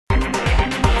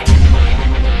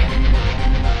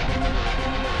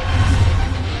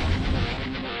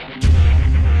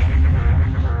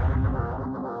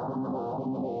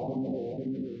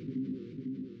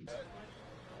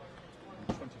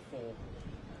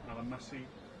Massey,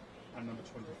 and number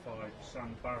 25,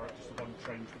 Sam Barrett, just the one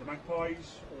change for the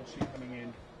Magpies. Also coming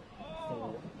in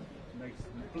for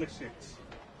Nathan Blissett.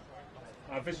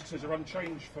 Visitors are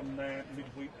unchanged from their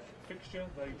midweek fixture.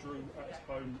 They drew at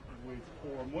home with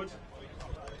Boreham Wood.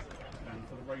 And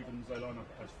for the Ravens, they line up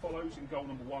as follows. In goal,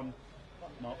 number 1,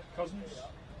 Mark Cousins.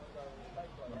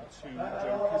 Number 2,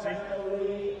 Joe Kizzy.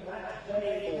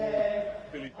 4,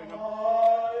 Billy Bingham.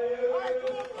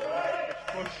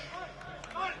 Bush.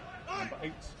 Number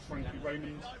 8, Frankie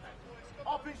Raymond.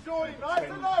 Number 10,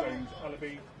 James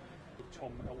Allaby.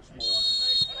 Tom Elsmore.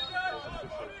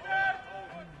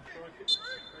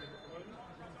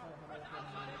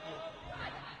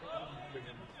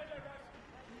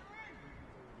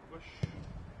 Bush.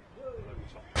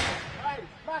 Hey,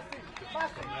 massive!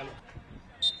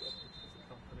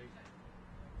 Company.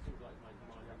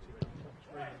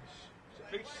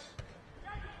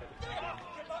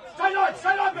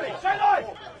 Stay line, Billy, stay line!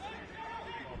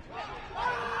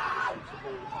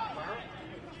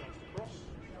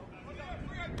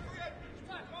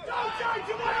 Go, James,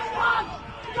 you're 1-on-1!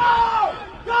 Go!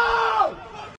 Go!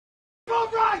 Go,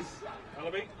 Bryce!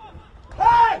 Allaby.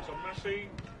 Hey! Tom Massey.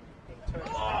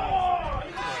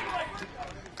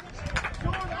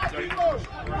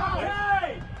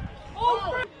 Hey!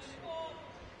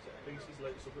 Pieces,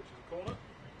 latest of which is a corner.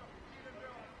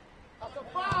 That's a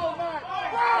foul, man!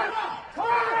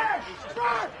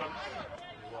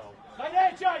 Stay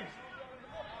there, James!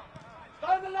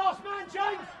 Stay the last man,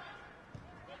 James!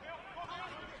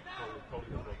 Probably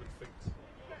got a good feet.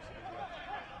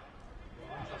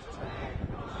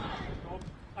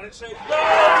 And it's a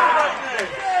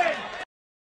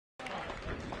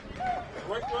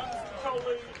great run from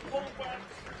Coley, pull back,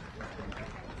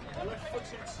 left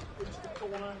footed into the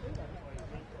corner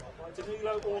by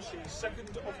Danilo Orsi, second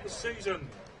of the season.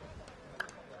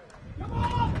 Come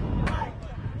on!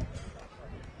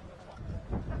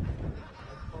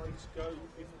 Magpies go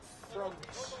in front.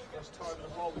 First time in a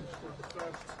while we've scored the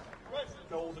first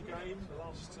goal of the game. The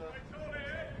last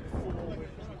 4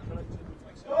 we've collected.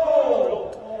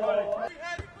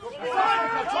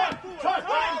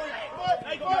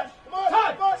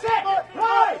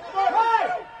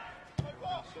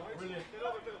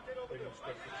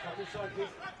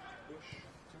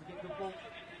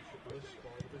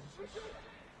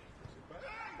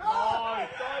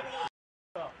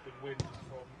 Good win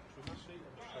from Tremassy, and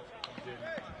the shot comes in.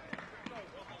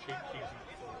 And cheap easy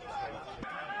for the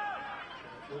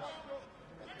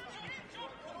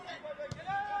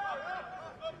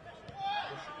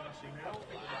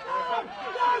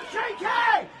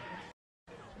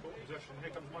possession.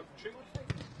 Here comes Michael Cheek.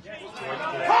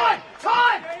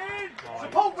 Time!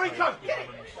 Support Rico! Hey!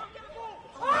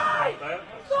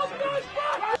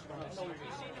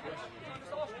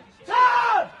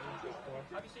 Turn!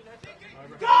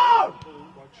 Go!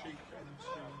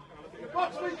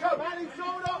 Box Rico! Manny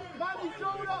shoulder! Manny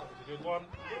shoulder! That's a good one.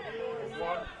 Good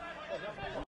one.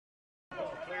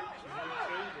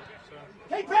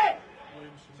 Keep it!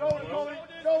 Shoulder calling!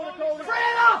 Shoulder calling!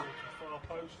 Freezer!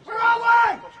 Where are we?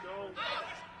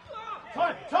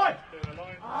 Time! Time!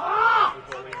 Ah!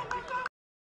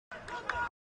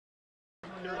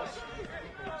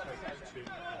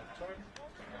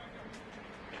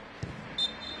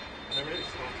 And there it is.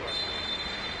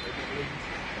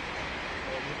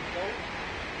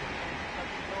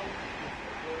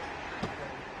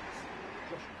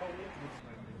 Josh Coley was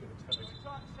maybe a bit of telling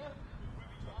touch in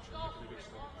the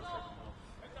biggest of the second half.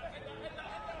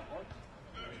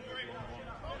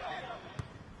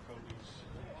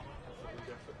 Coley's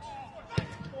effort.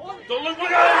 Dolan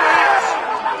with it!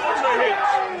 What a hit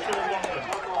from Sean London.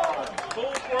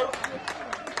 Ball broke.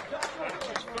 And it's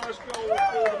his first goal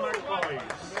for the Magpies.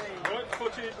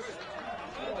 Right-footed.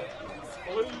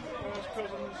 Blue as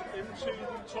Cousins into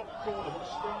the top corner. What a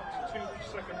start to the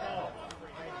second half.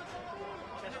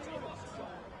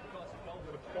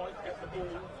 Going to quite get the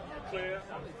ball clear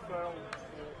and foul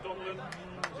Donovan.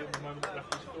 He's in the moment that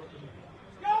left his foot.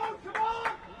 Go! Come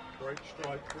on! Great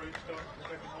strike, great start to the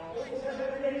second half.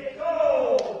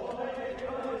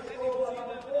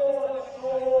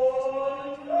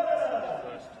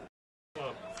 First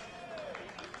club.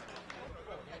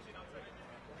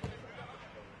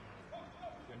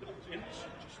 End up as Ince,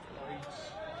 just plays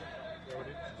where it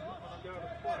is. He's not going to go out of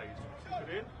play. He's going to keep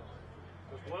it in.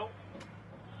 Does well.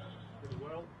 Really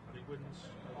well. And he wins to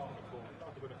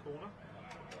win a corner.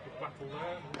 Good battle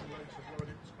there. And the legs of where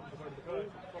it is comes away with the ball.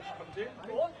 Cross comes in.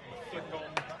 Flick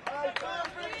on.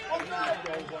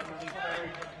 Goal one. And he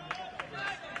carried.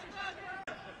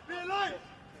 Be alive!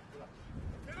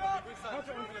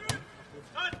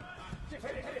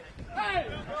 Hey!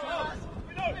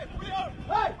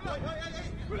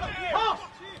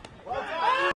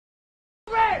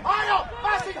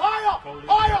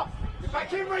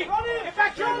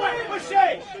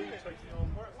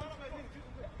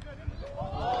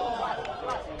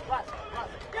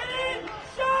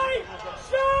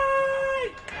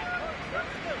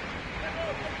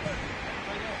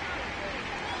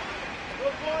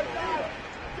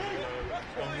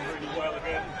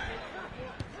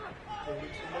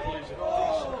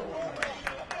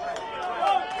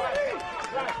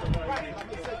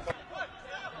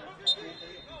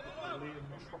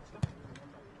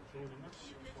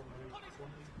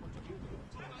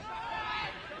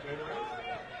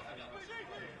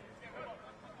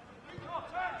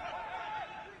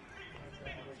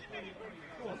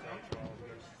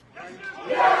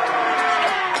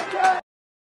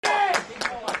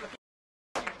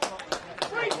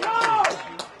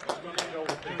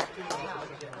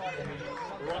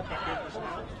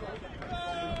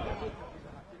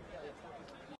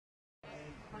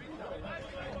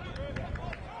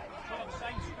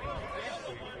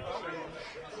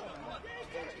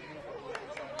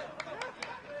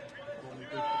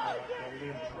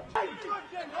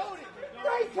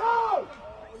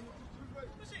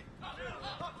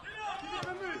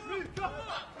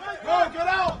 Roll, get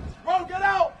out! Roll, get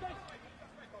out!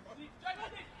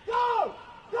 Go!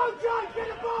 Go, John! Get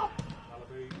the ball!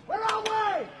 Where are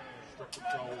we? Stay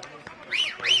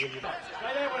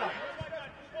there with us.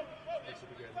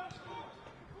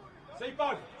 See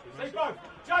both. See both.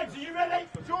 James, are you ready?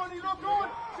 Jordy, look on!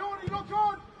 Jordy, look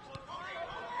on!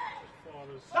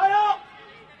 Stay up!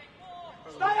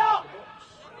 Stay up!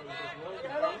 Get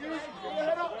your head up, you. Get your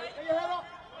head up. Get your head up.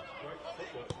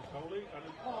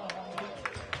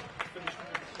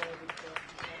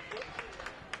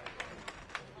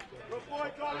 Good boy,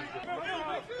 Colin.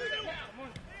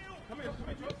 Come here.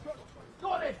 Go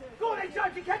on in. Go on in,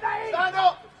 James. You get that in. Stand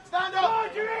up. Stand up. Go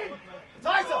on, you're in.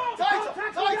 Tighter. Tighter.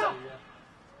 Tighter.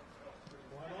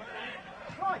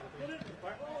 Right.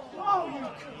 Oh, you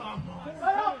come on.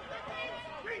 Stay up.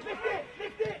 Lift it.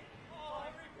 Lift it.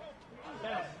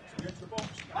 Get to the box.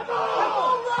 Come on.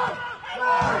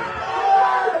 Run.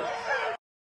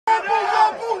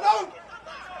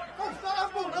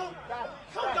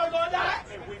 Can't go like that!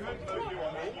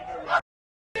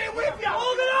 Here with you!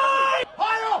 Organise!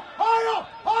 Higher! Higher!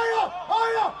 Higher!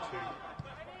 Higher!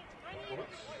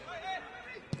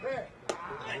 There.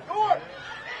 Go on!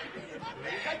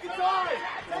 Take your time!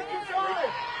 Take your time!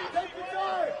 Take your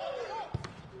time!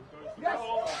 Yes!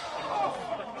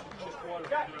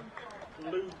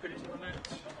 Loop into the net.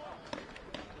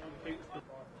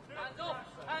 Hands off!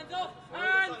 Hands off!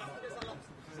 Hands!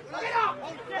 Get up!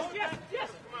 Yes, yes, yes!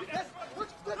 Yes!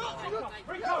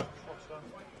 Rico!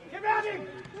 Get round him!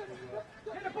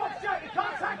 Get the box, Jack! You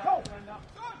can't tackle!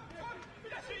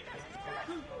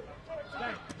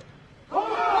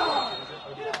 Come on!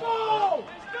 Get the ball!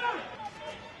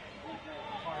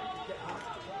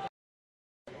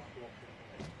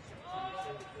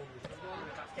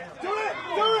 Do it!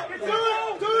 Do it! Do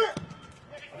it! Do it!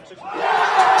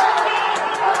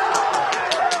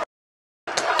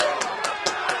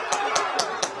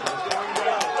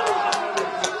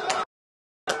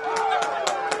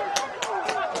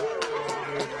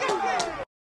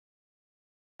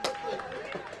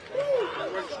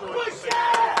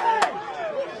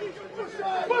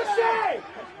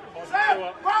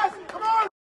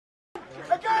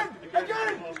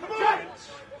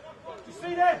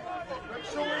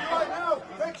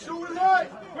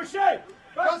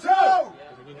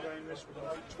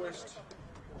 Twist.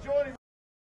 Jordan.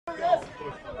 Yes.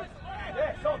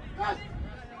 Yes. Yes.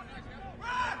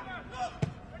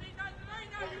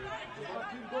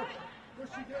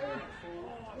 Push you get in.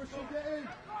 Push you get in.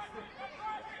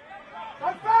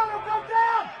 Don't foul him. Go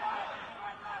down.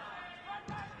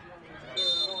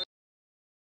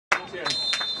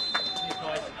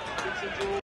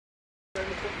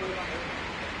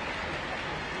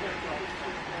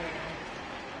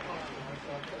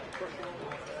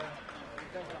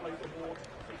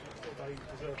 They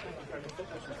deserve to become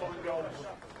football some fine goals.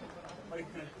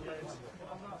 Maidenhead led the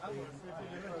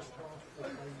first